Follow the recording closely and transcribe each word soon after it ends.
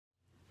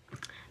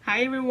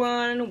Hi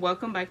everyone,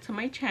 welcome back to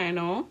my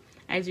channel.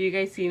 As you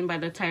guys seen by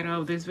the title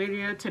of this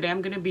video, today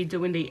I'm gonna be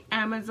doing the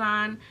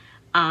Amazon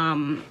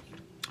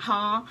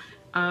haul.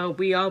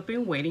 We all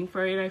been waiting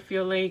for it, I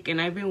feel like,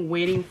 and I've been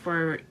waiting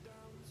for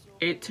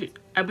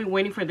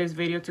this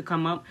video to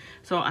come up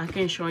so I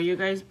can show you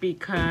guys,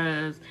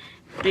 because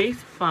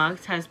this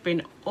box has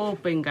been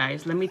open,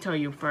 guys, let me tell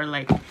you, for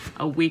like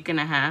a week and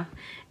a half,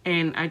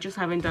 and I just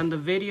haven't done the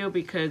video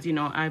because, you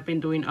know, I've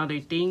been doing other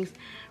things.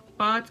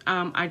 But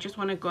I just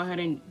want to go ahead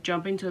and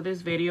jump into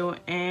this video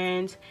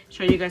and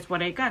show you guys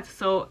what I got.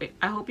 So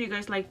I hope you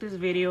guys like this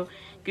video.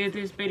 Give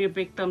this video a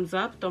big thumbs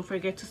up. Don't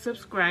forget to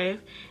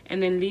subscribe,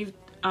 and then leave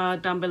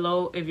down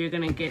below if you're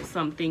gonna get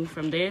something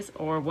from this,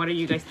 or what do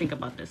you guys think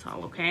about this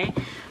haul, okay?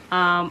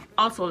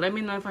 Also, let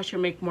me know if I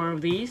should make more of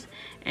these,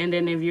 and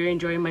then if you're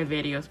enjoying my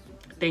videos.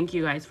 Thank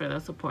you guys for the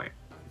support.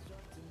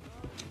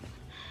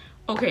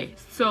 Okay,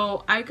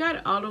 so I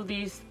got all of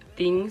these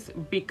things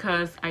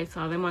because I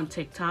saw them on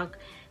TikTok.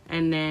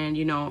 And then,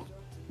 you know,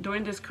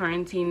 during this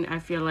quarantine, I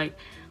feel like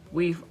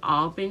we've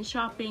all been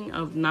shopping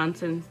of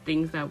nonsense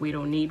things that we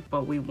don't need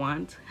but we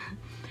want.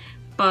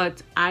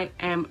 But I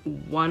am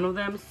one of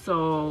them,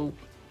 so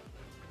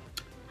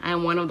I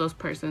am one of those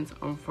persons,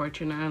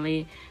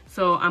 unfortunately.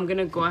 So I'm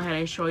gonna go ahead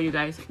and show you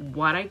guys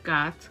what I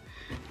got.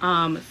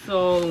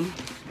 So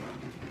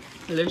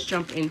let's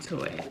jump into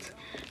it.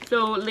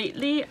 So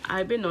lately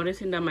I've been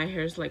noticing that my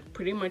hair is like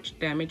pretty much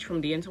damaged from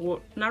the inside.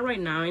 Well, not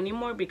right now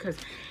anymore, because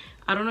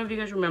I don't know if you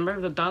guys remember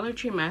the Dollar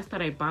Tree mask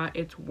that I bought.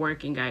 It's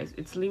working, guys.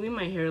 It's leaving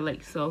my hair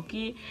like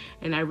silky,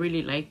 and I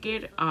really like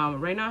it.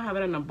 Right now I have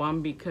it in a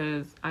bun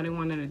because I didn't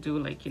want it to do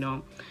like, you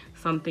know,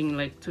 something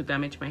like to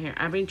damage my hair.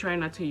 I've been trying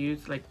not to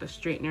use like the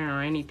straightener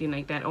or anything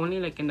like that, only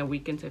like in the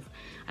weekends if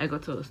I go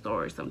to the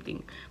store or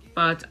something.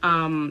 But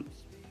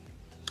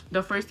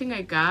the first thing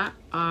I got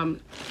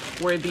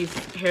were these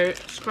hair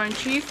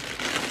scrunchies.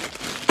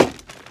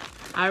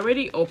 I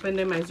already opened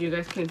them, as you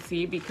guys can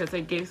see, because I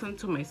gave some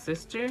to my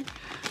sister.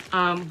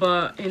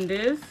 But in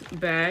this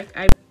bag,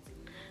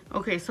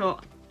 okay, so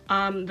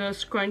the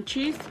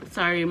scrunchies,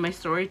 sorry, my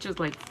storage is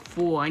like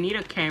full. I need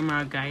a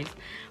camera, guys.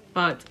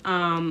 But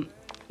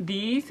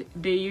these,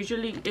 they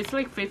usually, it's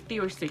like 50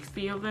 or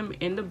 60 of them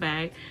in the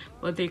bag,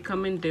 but they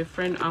come in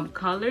different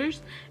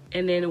colors.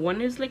 And then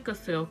one is like a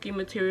silky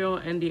material,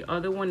 and the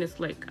other one is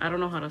like, I don't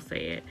know how to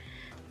say it,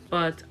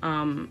 but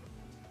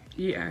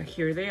yeah,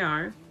 here they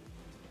are.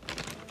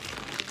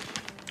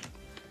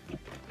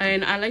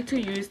 And I like to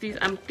use these.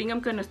 I think I'm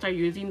gonna start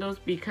using those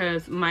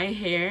because my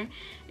hair,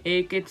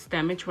 it gets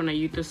damaged when I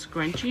use the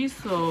scrunchies.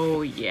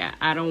 So yeah,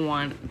 I don't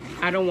want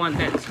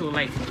that to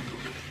like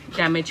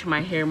damage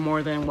my hair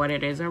more than what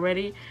it is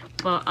already.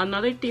 But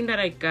another thing that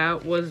I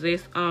got was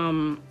this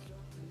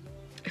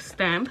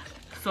stamp.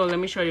 So let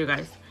me show you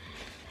guys,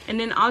 and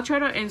then I'll try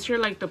to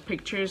insert like the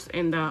pictures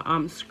in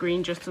the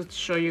screen just to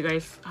show you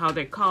guys how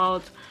they're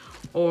called,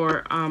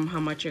 or how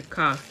much it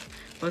costs.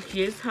 But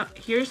here's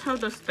how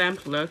the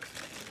stamp looks.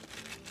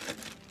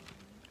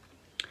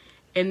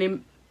 And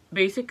then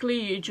basically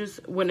you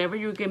just, whenever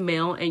you get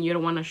mail and you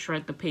don't want to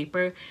shred the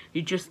paper,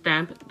 you just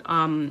stamp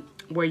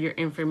where your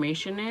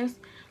information is,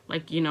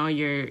 like, you know,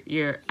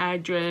 your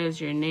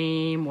address, your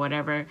name,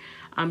 whatever.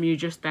 You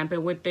just stamp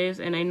it with this.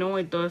 And I know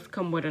it does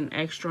come with an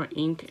extra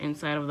ink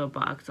inside of the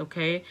box,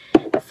 okay?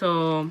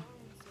 So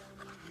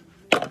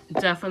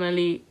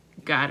definitely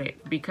got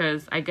it,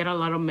 because I get a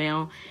lot of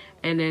mail,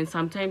 and then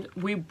sometimes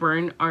we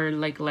burn our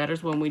like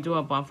letters when we do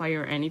a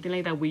bonfire or anything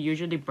like that. We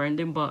usually burn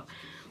them, but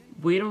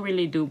we don't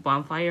really do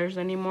bonfires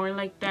anymore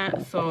like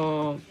that,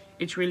 so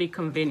it's really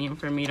convenient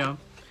for me to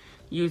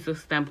use the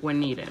stamp when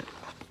needed.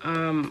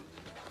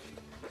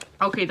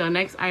 Okay, the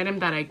next item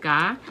that I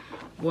got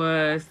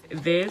was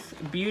this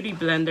beauty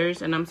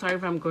blenders, and I'm sorry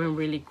if I'm going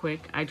really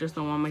quick. I just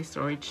don't want my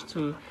storage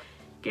to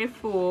get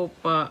full.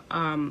 But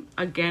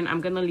again,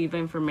 I'm gonna leave the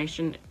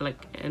information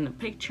like in a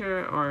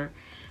picture, or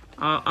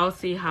I'll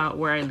see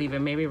where I leave it.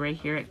 Maybe right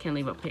here I can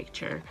leave a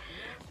picture.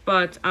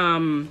 But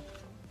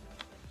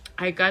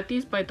I got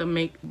these by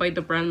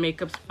the brand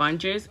Makeup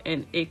Sponges,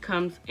 and it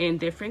comes in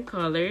different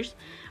colors.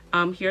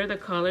 Here are the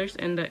colors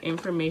and the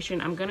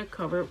information. I'm gonna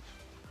cover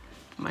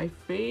my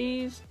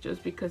face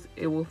just because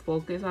it will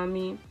focus on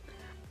me.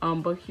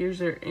 But here's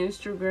their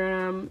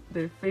Instagram,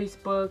 their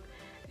Facebook,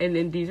 and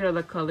then these are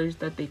the colors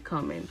that they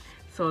come in.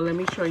 So let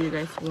me show you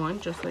guys one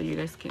just so you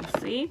guys can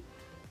see.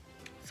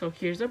 So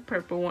here's a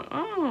purple one.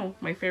 Oh,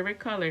 my favorite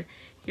color.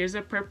 Here's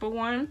a purple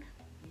one.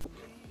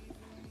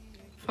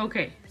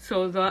 Okay,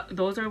 so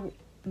those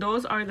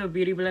are the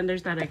beauty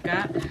blenders that I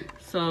got.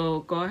 So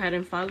go ahead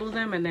and follow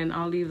them, and then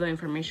I'll leave the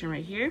information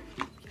right here.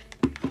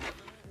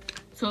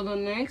 So the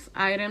next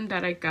item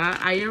that I got,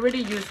 I already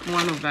used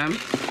one of them.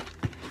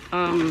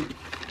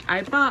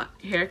 I bought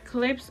hair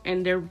clips,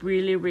 and they're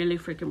really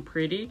freaking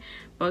pretty.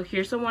 But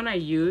here's the one I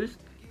used.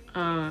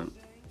 I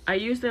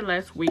used it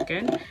last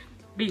weekend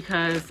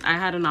because I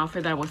had an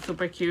outfit that was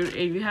super cute.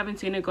 If you haven't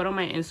seen it, go to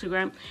my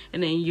Instagram,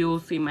 and then you'll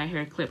see my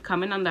hair clip.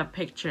 Comment on that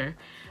picture,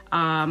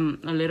 a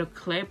little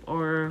clip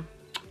or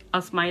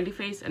a smiley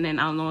face, and then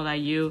I'll know that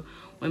you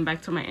went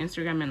back to my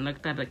Instagram and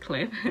looked at the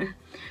clip.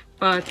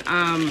 But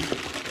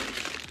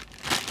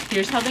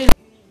here's how they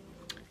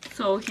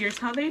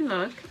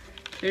look.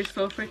 They're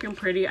so freaking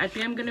pretty. I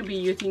think I'm gonna be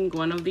using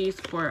one of these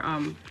for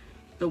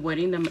the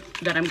wedding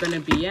that I'm gonna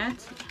be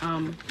at.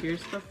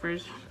 Here's the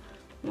first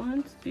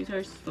ones. These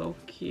are so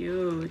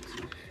cute.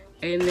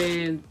 And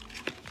then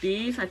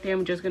these I think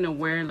I'm just gonna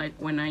wear like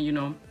when I, you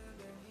know,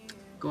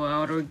 go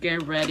out or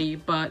get ready,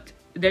 but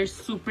they're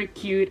super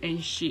cute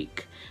and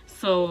chic,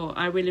 so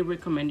I really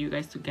recommend you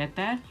guys to get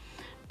that.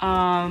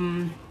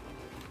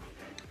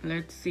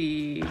 Let's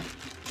see,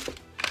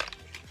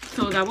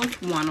 so that was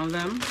one of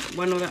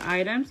the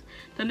items.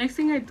 The next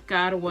thing I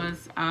got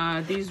was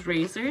these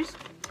razors.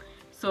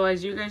 So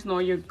as you guys know,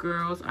 your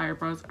girls'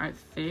 eyebrows are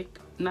thick,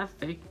 not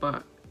thick,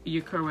 but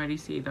you can already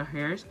see the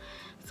hairs.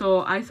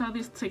 So I saw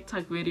this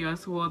TikTok video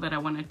as well that I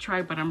want to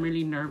try, but I'm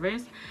really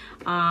nervous.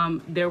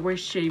 They were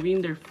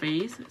shaving their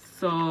face,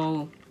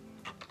 so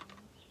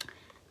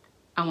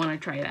I want to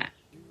try that.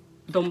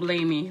 Don't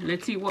blame me.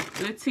 Let's see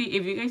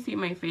if you guys see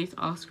my face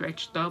all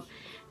scratched up,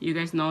 you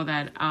guys know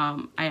that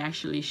I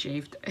actually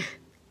shaved.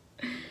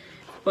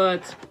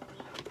 But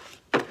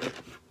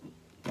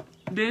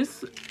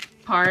this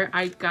part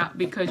I got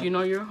because, you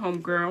know, your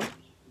homegirl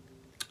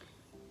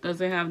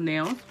doesn't have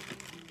nails,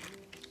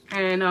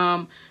 and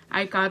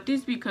I got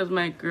this because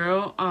my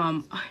girl,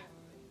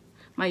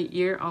 my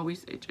ear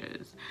always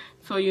itches.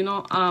 So, you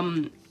know,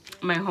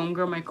 my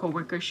homegirl, my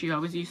coworker, she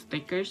always used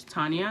stickers,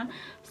 Tanya.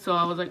 So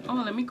I was like,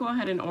 oh, let me go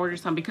ahead and order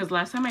some, because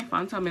last time I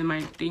found some in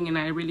my thing and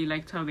I really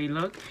liked how they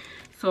look.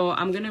 So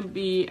I'm gonna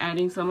be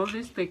adding some of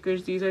these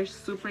stickers. These are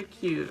super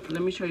cute.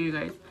 Let me show you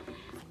guys.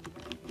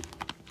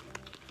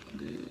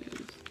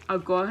 I'll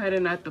go ahead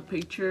and add the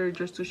picture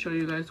just to show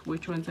you guys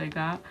which ones I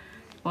got.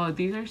 Well,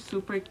 these are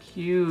super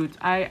cute.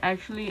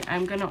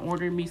 I'm gonna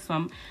order me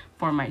some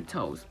for my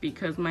toes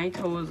because my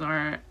toes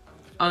are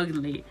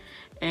ugly,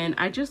 and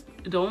I just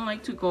don't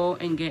like to go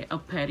and get a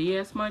pedi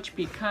as much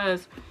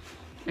because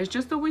it's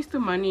just a waste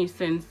of money,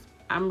 since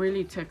I'm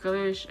really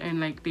ticklish and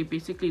like they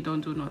basically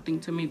don't do nothing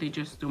to me. They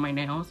just do my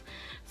nails,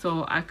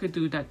 so I could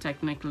do that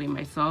technically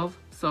myself.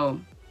 So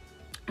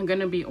I'm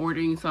gonna be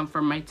ordering some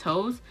for my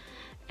toes,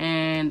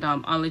 and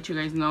I'll let you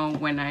guys know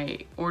when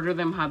I order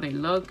them how they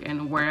look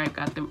and where I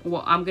got them.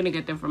 Well, I'm gonna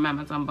get them from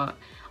Amazon, but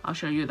I'll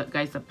show you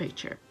guys a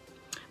picture.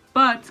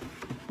 But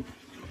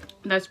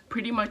that's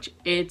pretty much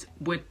it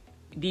with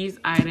these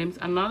items.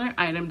 Another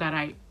item that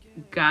I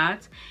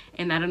got,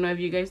 and I don't know if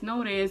you guys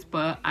noticed,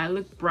 but I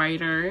look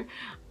brighter.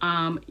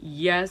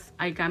 Yes,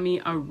 I got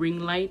me a ring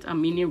light, a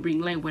mini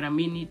ring light with a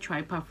mini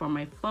tripod for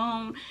my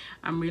phone.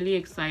 I'm really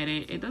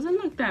excited. It doesn't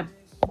look that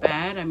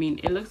bad. I mean,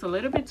 it looks a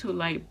little bit too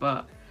light,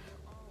 but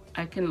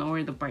I can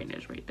lower the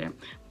brightness right there.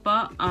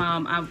 But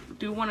I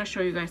do want to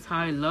show you guys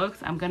how it looks.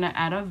 I'm gonna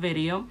add a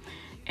video,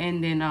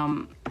 and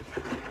then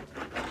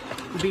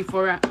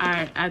before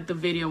I add the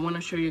video, I want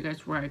to show you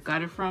guys where I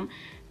got it from.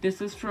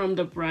 This is from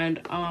the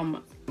brand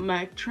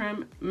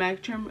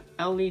Magtrim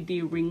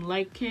LED ring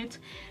light kit.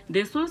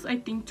 This was, I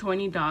think,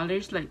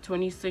 $20, like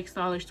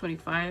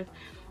 $26,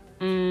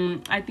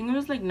 $25. I think it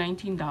was like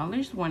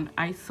 $19 when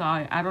I saw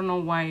it. I don't know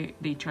why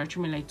they charged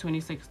me like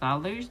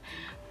 $26,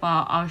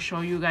 but I'll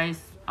show you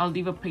guys. I'll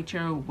leave a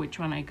picture of which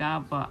one I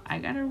got, but I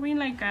got a ring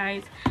light,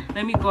 guys.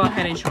 Let me go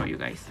ahead and show you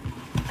guys.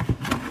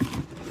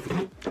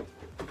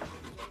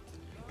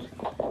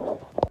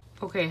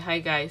 Okay, hi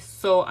guys,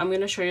 so I'm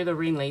gonna show you the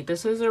ring light.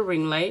 This is a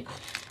ring light.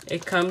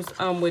 It comes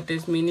with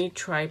this mini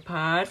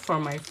tripod for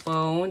my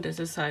phone. This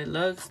is how it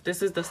looks.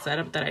 This is the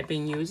setup that I've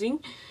been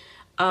using,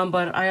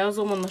 but I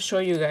also want to show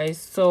you guys.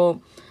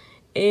 So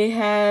it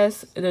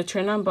has the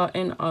turn on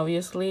button,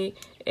 obviously.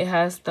 It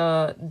has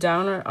the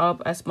down or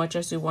up as much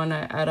as you want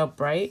to add up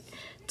bright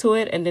to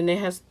it, and then it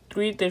has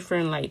 3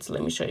 different lights.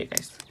 Let me show you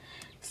guys.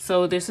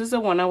 So this is the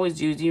one I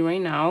was using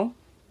right now.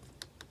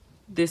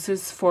 This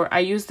is for, I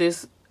use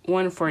this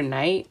one for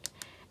night,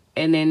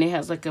 and then it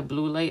has like a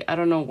blue light. I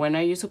don't know when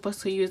are you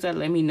supposed to use that,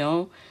 let me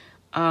know.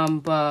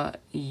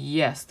 But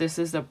yes, this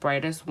is the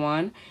brightest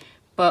one,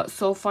 but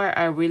so far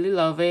I really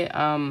love it.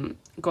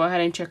 Go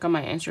ahead and check out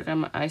my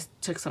Instagram. I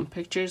took some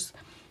pictures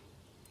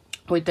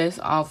with this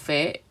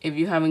outfit. If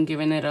you haven't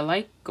given it a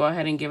like, go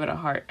ahead and give it a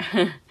heart.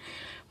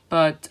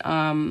 But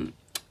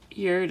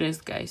here it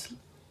is, guys.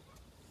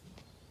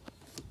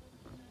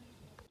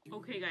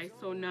 Okay guys,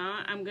 so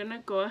now I'm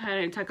gonna go ahead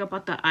and talk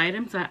about the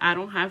items that I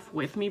don't have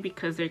with me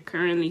because they're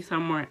currently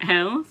somewhere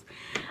else.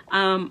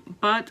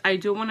 But I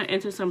do want to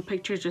enter some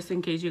pictures just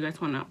in case you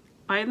guys want to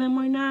buy them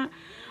or not.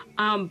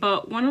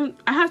 But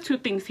I have 2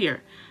 things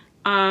here.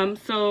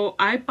 So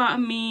I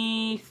bought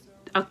me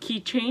a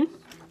keychain.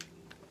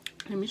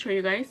 Let me show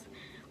you guys.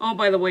 Oh,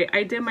 by the way,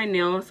 I did my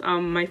nails.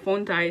 My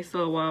phone died,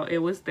 so while it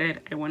was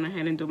dead, I went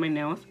ahead and do my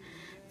nails.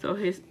 So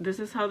this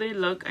is how they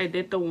look. I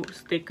did the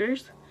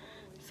stickers.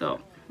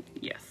 So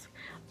yes.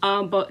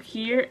 But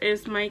here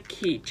is my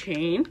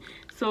keychain.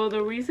 So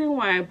the reason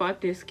why I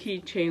bought this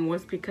keychain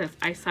was because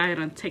I saw it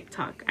on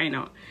TikTok. I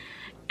know,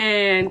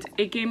 and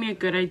it gave me a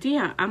good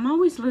idea. I'm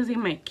always losing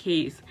my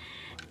keys,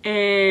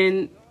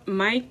 and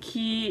my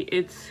key,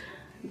 it's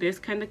this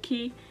kind of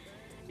key,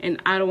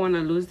 and I don't want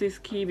to lose this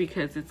key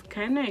because it's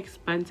kind of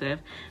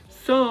expensive.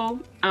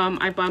 So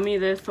I bought me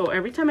this, so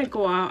every time I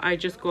go out I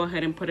just go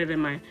ahead and put it in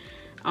my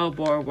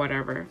elbow or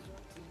whatever.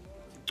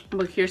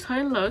 But here's how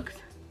it looks.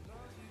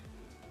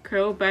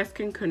 Carol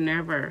Baskin could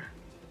never.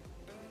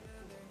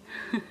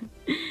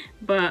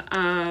 But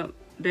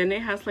then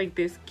it has like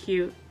this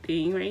cute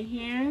thing right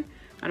here.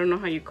 I don't know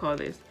how you call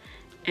this.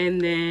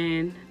 And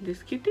then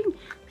this cute thing.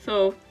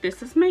 So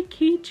this is my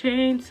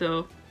keychain.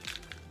 So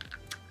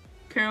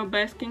Carol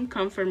Baskin,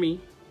 come for me.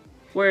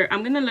 Where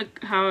I'm gonna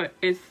look how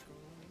it's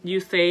you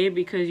say it,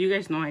 because you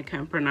guys know I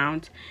can't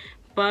pronounce.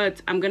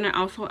 But I'm gonna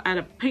also add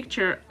a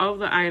picture of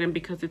the item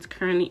because it's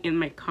currently in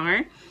my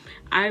car.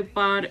 I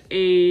bought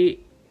a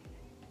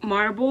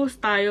marble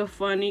style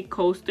funny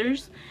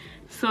coasters.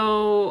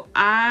 So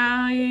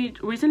I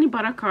recently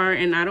bought a car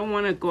and I don't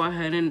want to go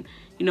ahead and,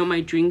 you know, my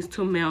drinks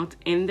to melt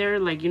in there,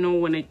 like, you know,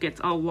 when it gets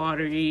all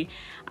watery.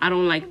 I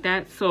don't like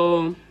that.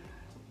 So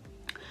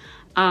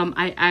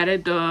I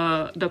added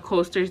the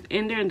coasters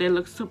in there and they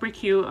look super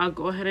cute. I'll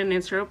go ahead and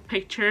insert a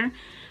picture.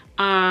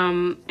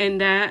 And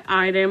that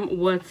item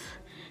was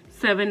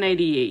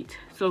 $7.98.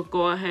 So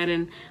go ahead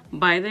and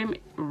buy them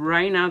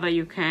right now that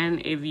you can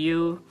if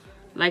you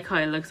like how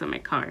it looks on my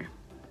car.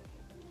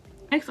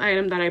 Next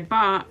item that I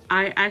bought,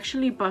 I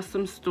actually bought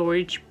some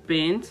storage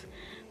bins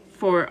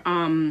for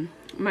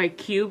my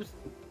cube,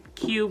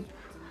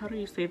 how do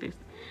you say this?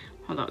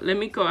 Hold on, let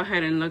me go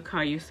ahead and look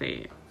how you say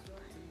it,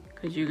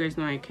 because you guys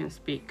know I can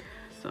speak.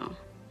 So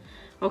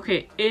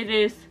okay, it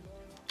is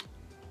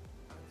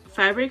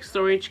fabric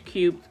storage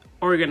cube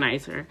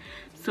organizer.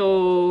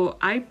 So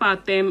I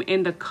bought them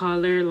in the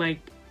color like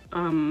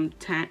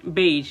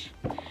beige.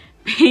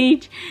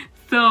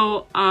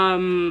 So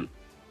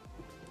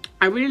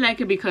I really like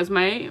it because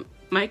my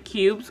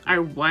cubes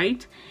are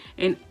white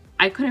and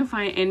I couldn't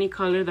find any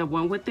color that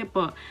went with it.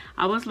 But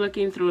I was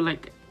looking through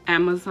like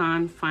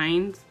Amazon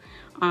finds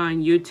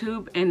on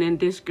YouTube, and then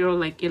this girl,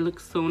 like, it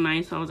looks so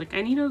nice, so I was like,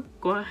 I need to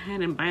go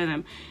ahead and buy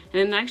them.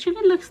 And it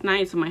actually looks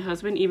nice. My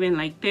husband even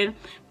liked it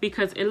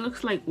because it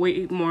looks like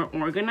way more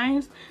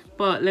organized.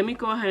 But let me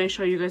go ahead and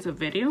show you guys a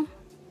video.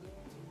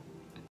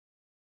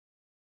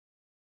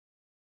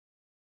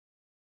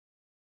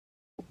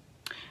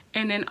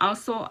 And then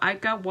also I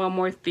got one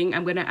more thing.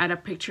 I'm gonna add a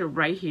picture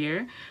right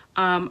here.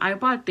 I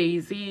bought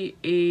Daisy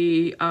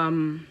a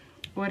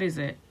what is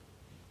it?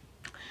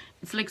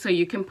 It's like so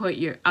you can put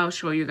your, I'll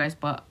show you guys,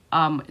 but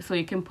so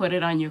you can put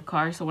it on your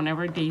car, so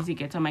whenever Daisy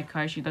gets on my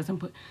car, she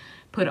doesn't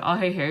put all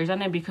her hairs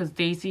on it, because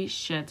Daisy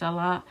sheds a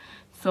lot.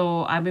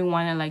 So I've been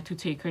wanting like to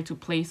take her to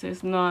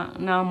places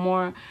now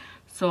more.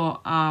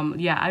 So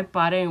yeah, I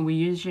bought it and we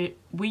used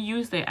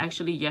it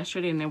actually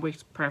yesterday, and it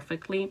works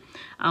perfectly.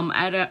 I'll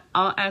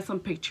add some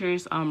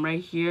pictures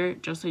right here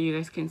just so you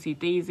guys can see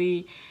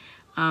Daisy.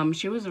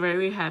 She was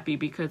very happy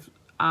because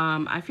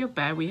I feel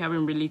bad we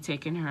haven't really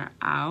taken her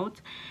out,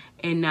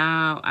 and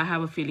now I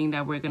have a feeling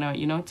that we're gonna,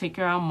 you know, take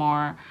her out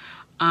more.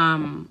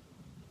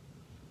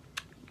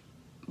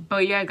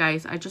 But yeah,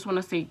 guys, I just want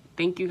to say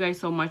thank you guys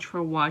so much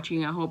for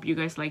watching. I hope you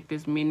guys like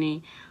this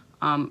mini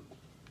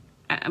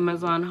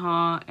Amazon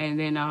haul. And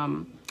then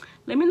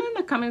let me know in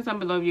the comments down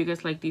below if you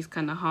guys like these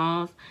kind of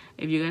hauls,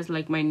 if you guys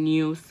like my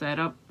new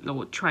setup,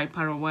 the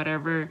tripod or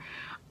whatever.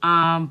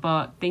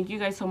 But thank you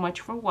guys so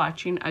much for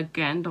watching.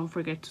 Again, don't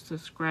forget to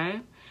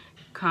subscribe,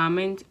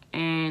 comment,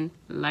 and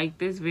like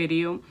this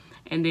video.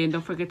 And then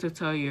don't forget to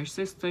tell your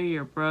sister,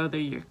 your brother,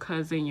 your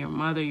cousin, your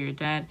mother, your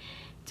dad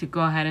to go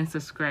ahead and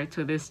subscribe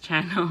to this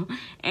channel.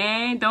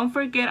 And don't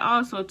forget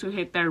also to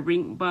hit that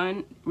ring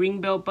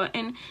bell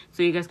button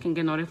so you guys can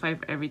get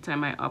notified every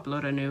time I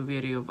upload a new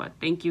video. But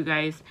thank you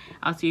guys.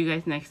 I'll see you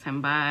guys next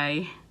time.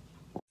 Bye.